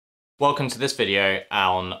Welcome to this video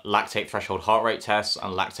on lactate threshold heart rate tests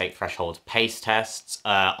and lactate threshold pace tests.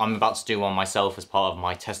 I'm about to do one myself as part of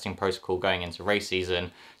my testing protocol going into race season,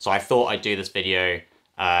 so I thought I'd do this video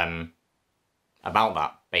about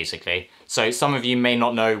that, basically. So some of you may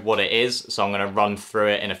not know what it is, so I'm going to run through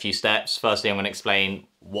it in a few steps. Firstly, I'm going to explain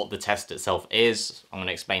what the test itself is. I'm going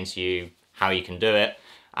to explain to you how you can do it.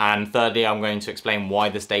 And thirdly, I'm going to explain why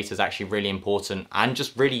this data is actually really important and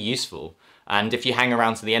just really useful. And if you hang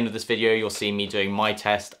around to the end of this video, you'll see me doing my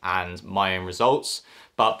test and my own results.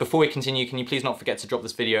 But before we continue, can you please not forget to drop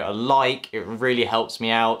this video a like? It really helps me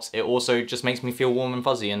out. It also just makes me feel warm and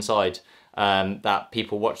fuzzy inside that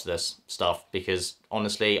people watch this stuff, because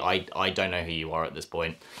honestly, I don't know who you are at this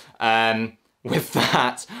point. With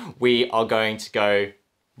that, we are going to go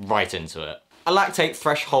right into it. A lactate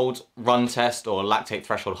threshold run test or lactate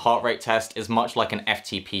threshold heart rate test is much like an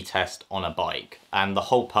FTP test on a bike. And the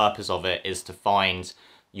whole purpose of it is to find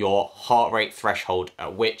your heart rate threshold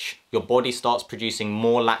at which your body starts producing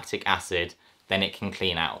more lactic acid than it can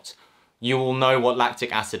clean out. You will know what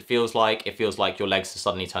lactic acid feels like. It feels like your legs have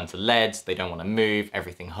suddenly turned to lead. They don't want to move.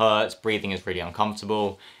 Everything hurts. Breathing is really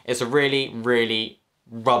uncomfortable. It's a really, really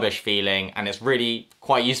rubbish feeling. And it's really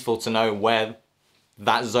quite useful to know where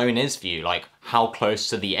that zone is for you. Like, how close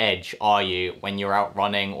to the edge are you when you're out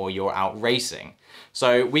running or you're out racing?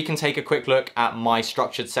 So we can take a quick look at my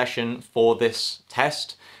structured session for this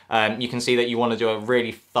test. You can see that you want to do a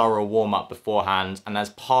really thorough warm-up beforehand, and as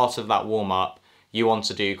part of that warm-up you want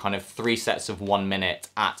to do kind of 3 sets of 1 minute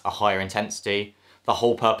at a higher intensity. The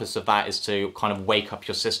whole purpose of that is to kind of wake up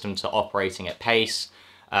your system to operating at pace,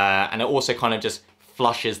 and it also kind of just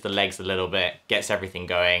flushes the legs a little bit, gets everything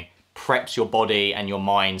going, preps your body and your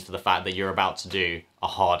mind for the fact that you're about to do a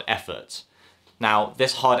hard effort. Now,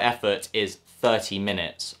 this hard effort is 30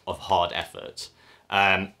 minutes of hard effort.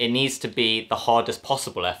 It needs to be the hardest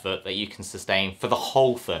possible effort that you can sustain for the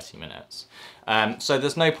whole 30 minutes. So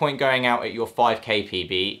there's no point going out at your 5k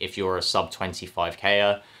PB if you're a sub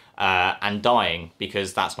 25k'er and dying,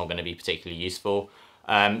 because that's not going to be particularly useful.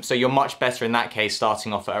 So you're much better in that case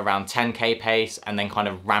starting off at around 10k pace and then kind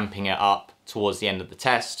of ramping it up towards the end of the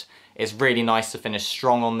test. It's really nice to finish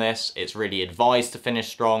strong on this. It's really advised to finish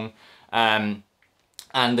strong. And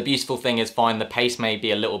the beautiful thing is, fine, the pace may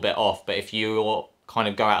be a little bit off, but if you kind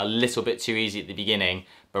of go out a little bit too easy at the beginning,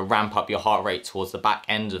 but ramp up your heart rate towards the back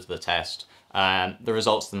end of the test, the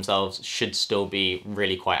results themselves should still be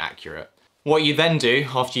really quite accurate. What you then do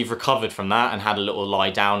after you've recovered from that and had a little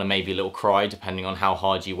lie down and maybe a little cry, depending on how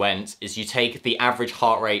hard you went, is you take the average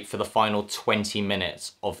heart rate for the final 20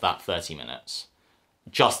 minutes of that 30 minutes.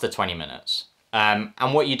 Just the 20 minutes. And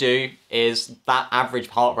what you do is that average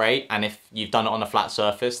heart rate, and if you've done it on a flat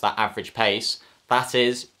surface, that average pace, that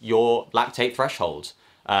is your lactate threshold.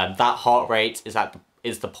 That heart rate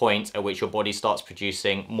is the point at which your body starts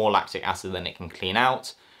producing more lactic acid than it can clean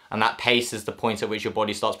out. And that pace is the point at which your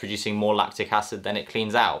body starts producing more lactic acid than it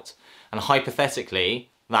cleans out. And hypothetically,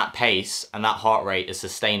 that pace and that heart rate is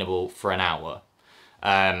sustainable for an hour.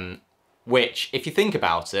 Which, if you think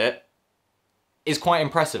about it, is quite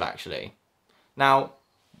impressive actually. Now,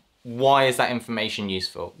 why is that information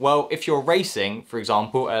useful? Well, if you're racing, for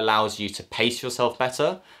example, it allows you to pace yourself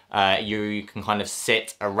better. You can kind of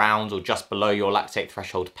sit around or just below your lactate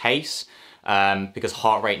threshold pace, because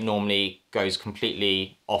heart rate normally goes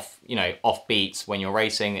completely off, off beats when you're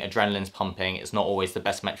racing. The adrenaline's pumping. It's not always the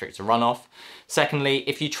best metric to run off. Secondly,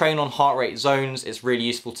 if you train on heart rate zones, it's really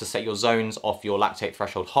useful to set your zones off your lactate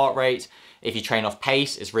threshold heart rate. If you train off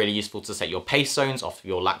pace, it's really useful to set your pace zones off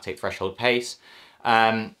your lactate threshold pace.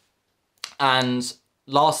 And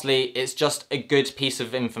lastly, it's just a good piece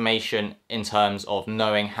of information in terms of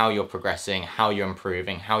knowing how you're progressing, how you're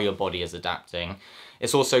improving, how your body is adapting.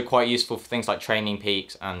 It's also quite useful for things like Training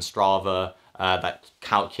Peaks and Strava that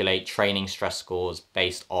calculate training stress scores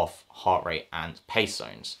based off heart rate and pace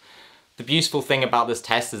zones. The beautiful thing about this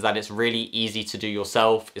test is that it's really easy to do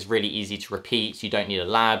yourself. It's really easy to repeat. You don't need a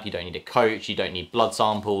lab, you don't need a coach, you don't need blood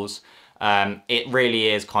samples. It really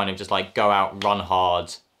is kind of just like go out, run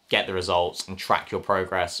hard, get the results and track your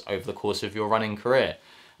progress over the course of your running career.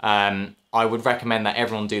 I would recommend that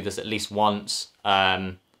everyone do this at least once,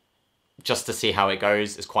 just to see how it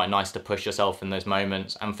goes. It's quite nice to push yourself in those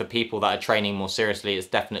moments. And for people that are training more seriously, it's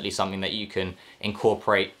definitely something that you can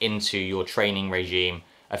incorporate into your training regime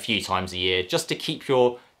a few times a year, just to keep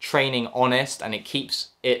your training honest and it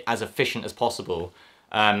keeps it as efficient as possible.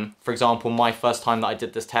 For example, my first time that I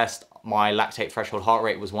did this test, my lactate threshold heart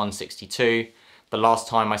rate was 162. The last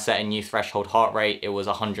time I set a new threshold heart rate, it was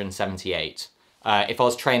 178. If I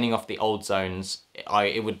was training off the old zones,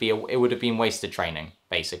 it would have been wasted training.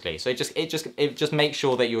 basically. So it just makes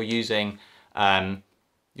sure that you're using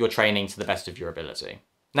your training to the best of your ability.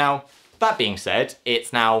 Now, that being said,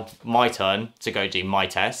 it's now my turn to go do my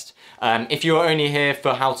test. If you're only here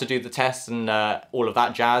for how to do the test and all of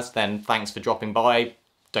that jazz, then thanks for dropping by.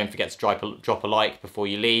 Don't forget to drop a like before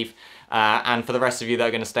you leave. And for the rest of you that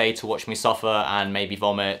are going to stay to watch me suffer and maybe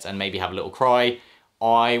vomit and maybe have a little cry,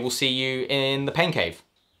 I will see you in the pain cave.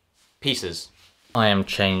 Pieces. I am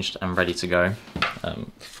changed and ready to go.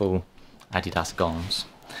 Full Adidas gongs.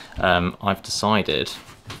 I've decided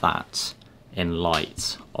that in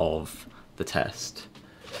light of the test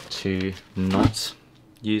to not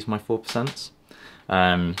use my 4%.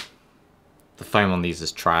 The foam on these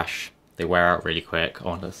is trash. They wear out really quick. I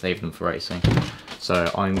want to save them for racing.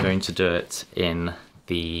 So I'm going to do it in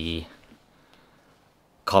the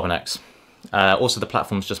Carbon X. Also the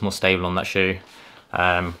platform's just more stable on that shoe,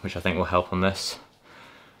 which I think will help on this.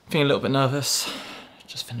 I'm feeling a little bit nervous.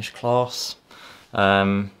 Just finished class.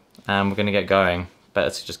 And we're gonna get going. Better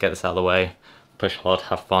to just get this out of the way. Push hard,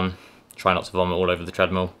 have fun. Try not to vomit all over the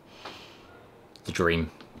treadmill. The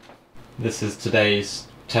dream. This is today's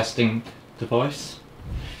testing device.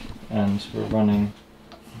 And we're running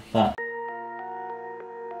that.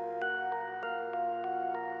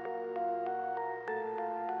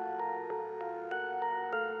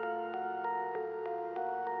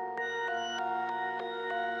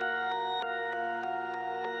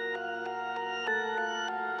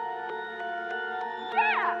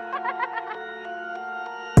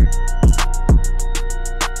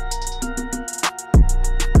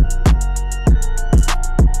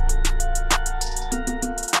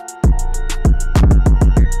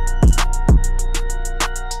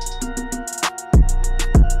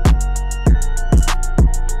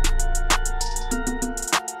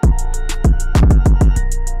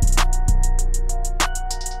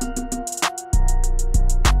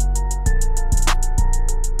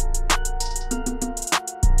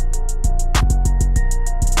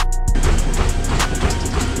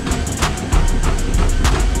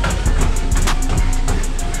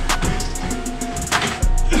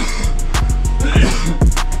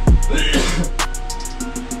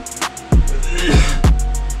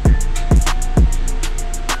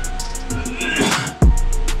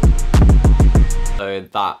 So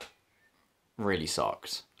that really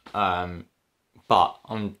sucked. But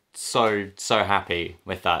I'm so happy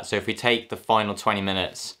with that. So if we take the final 20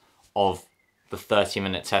 minutes of the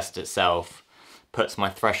 30-minute test itself, puts my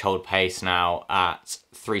threshold pace now at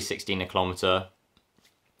 316 a kilometer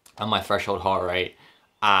and my threshold heart rate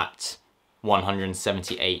at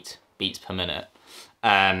 178 beats per minute,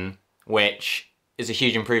 which is a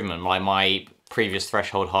huge improvement. Like my previous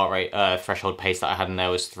threshold heart rate, threshold pace that I had in there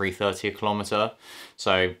was 330 a kilometer.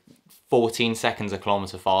 So 14 seconds a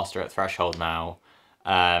kilometer faster at threshold now.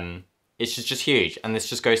 It's just huge. And this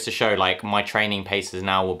just goes to show like my training paces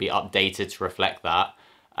now will be updated to reflect that,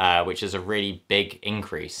 which is a really big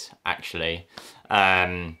increase actually.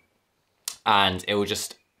 And it will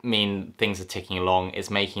just mean things are ticking along. It's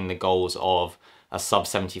making the goals of a sub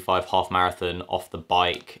 75 half marathon off the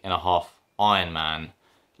bike in a half Ironman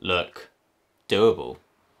look doable.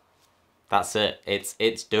 That's it. It's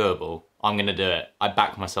doable. I'm gonna do it. I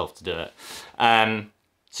back myself to do it.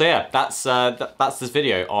 So yeah, that's this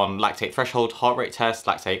video on lactate threshold heart rate test,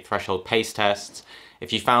 lactate threshold pace tests.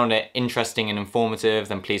 If you found it interesting and informative,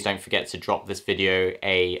 then please don't forget to drop this video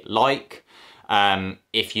a like.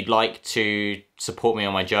 If you'd like to support me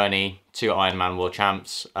on my journey to Ironman World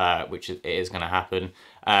Champs, which it is going to happen,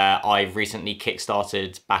 I've recently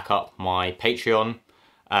kickstarted back up my Patreon.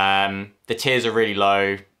 The tiers are really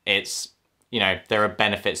low. It's, you know, there are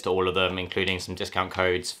benefits to all of them, including some discount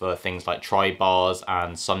codes for things like tri bars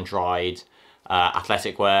and sun-dried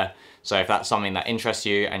athletic wear. So if that's something that interests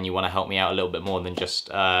you and you want to help me out a little bit more than just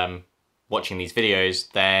watching these videos,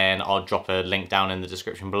 then I'll drop a link down in the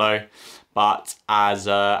description below. But as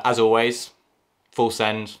always, full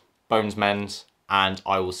send, bones mend, and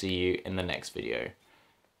I will see you in the next video.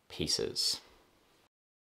 Pieces.